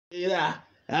Yeah,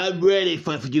 I'm ready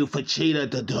for you, Vegeta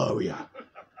Dodoria.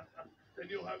 Then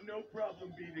you'll have no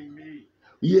problem beating me.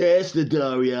 Yes,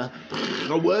 Dodoria.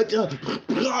 What?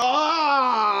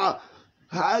 Ah!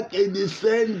 How can this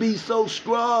sand be so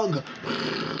strong?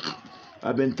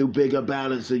 I've been through bigger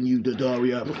battles than you,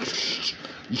 Dodoria.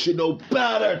 You should know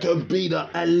better to beat an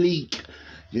elite.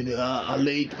 You know,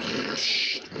 elite.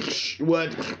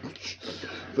 What?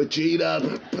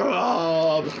 Vegeta.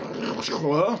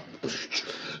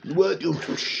 What?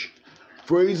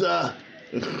 Frieza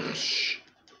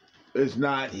is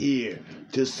not here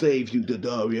to save you,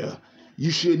 Dodoria. You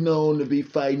should know to be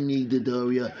fighting me,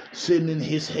 Dodoria, sending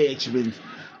his henchmen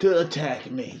to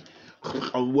attack me.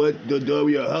 What,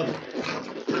 Dodoria?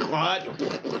 What?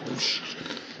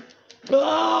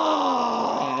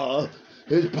 Ah!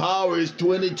 His power is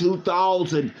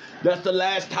 22,000. That's the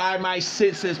last time I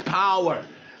sense his power.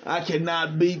 I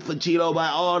cannot beat Vegeta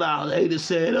by order. I later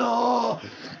said, no.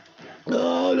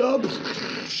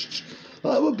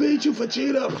 I will beat you,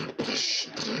 Vegeta.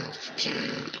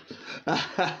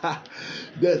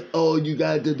 That's all you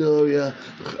got, Dodoria.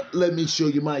 Let me show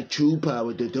you my true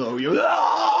power, Dodoria.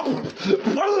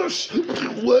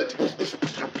 What?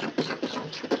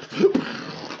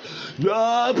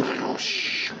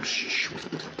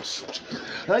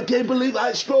 I can't believe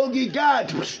how strong he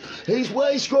got. He's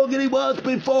way stronger than he was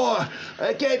before.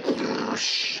 I can't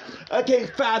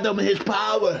fathom his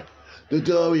power.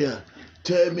 Dodoria,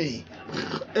 tell me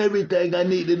everything I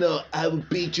need to know. I will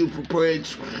beat you for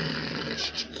Prince.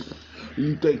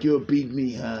 You think you'll beat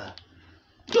me, huh?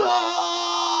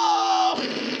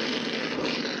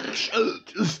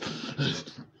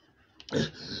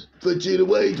 Vegeta,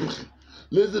 wait.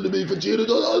 Listen to me, Vegeta.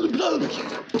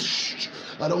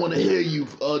 I don't want to hear you,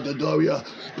 Dodoria.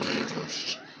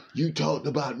 You talked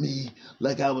about me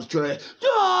like I was trying.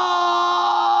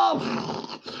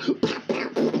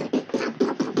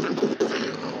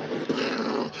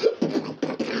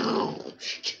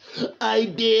 I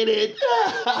did it.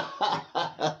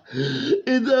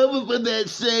 It's over for that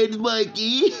sand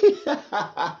monkey.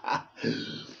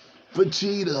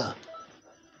 Vegeta.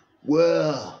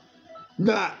 Well,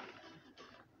 not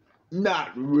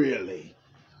really.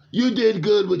 You did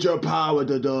good with your power,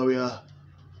 Dodoria.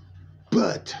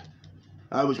 But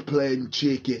I was playing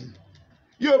chicken.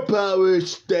 Your power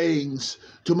stings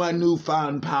to my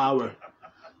newfound power.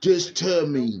 Just tell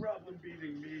me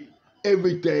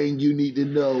everything you need to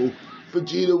know.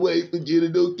 Vegeta, wait, Vegeta,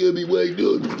 don't kill me, wait,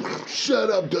 dude. Shut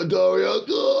up, Dodoria.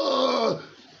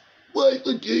 Wait,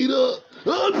 Vegeta.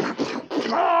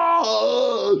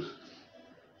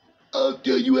 I'll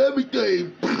tell you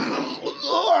everything.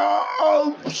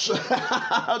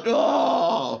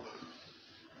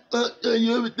 I'll tell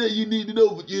you everything you need to know,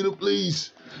 Vegeta,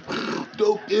 please.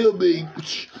 Don't kill me.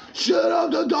 Shut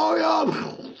up, Dodoria.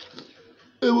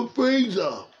 It was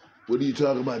Frieza. What are you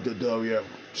talking about, Dodoria?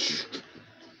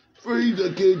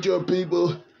 Frieza killed your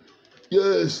people.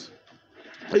 Yes.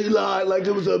 He lied like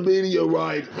it was a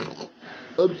meteorite.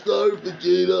 I'm sorry,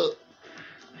 Vegeta.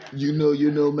 You know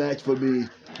you're no match for me.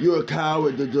 You're a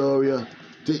coward, Dodoria,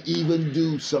 to even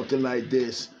do something like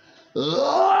this. Wait,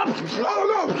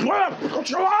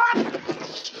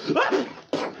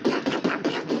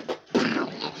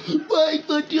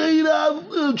 Vegeta!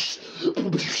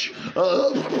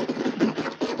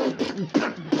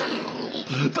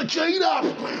 Vegeta!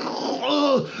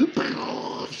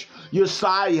 Your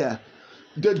sire,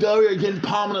 Dodoria getting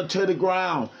pummeled to the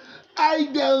ground. I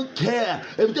don't care.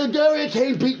 If Dodoria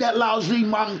can't beat that lousy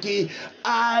monkey,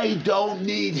 I don't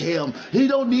need him. He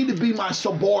don't need to be my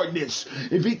subordinates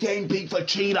if he can't beat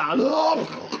Vegeta.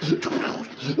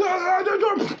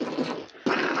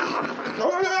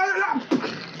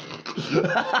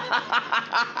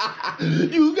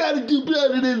 You gotta do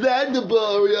better than that,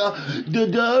 Dodoria.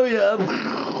 Dodoria.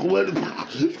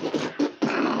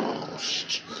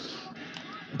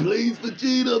 Please,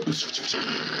 Vegeta.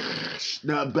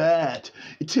 Not bad.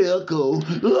 Tickle.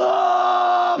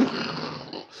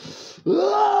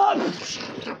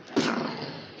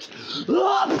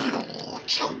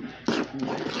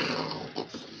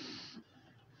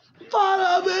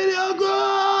 Follow video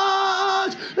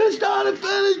girls! It's time to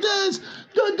finish this!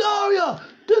 Dodoria,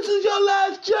 this is your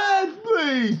last chance,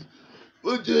 please!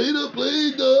 Vegeta,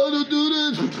 please, don't do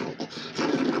this!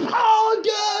 Oh,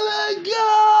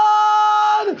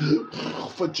 God!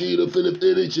 Vegeta finna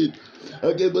finish it.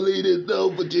 I can't believe this, no,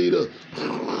 Vegeta.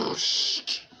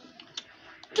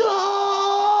 Stop!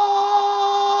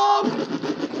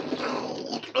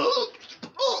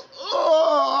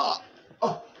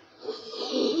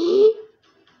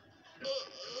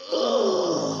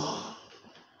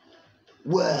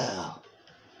 Well,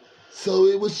 so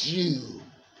it was It's you,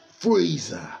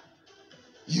 Frieza.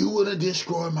 You want to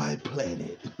destroy my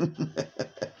planet.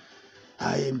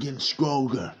 I am getting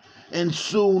stronger, and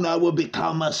soon I will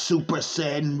become a Super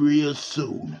Saiyan real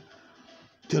soon.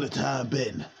 Till the time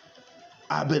being,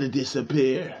 I better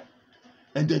disappear.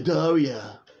 And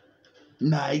Dodoria,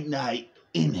 night night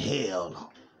in hell.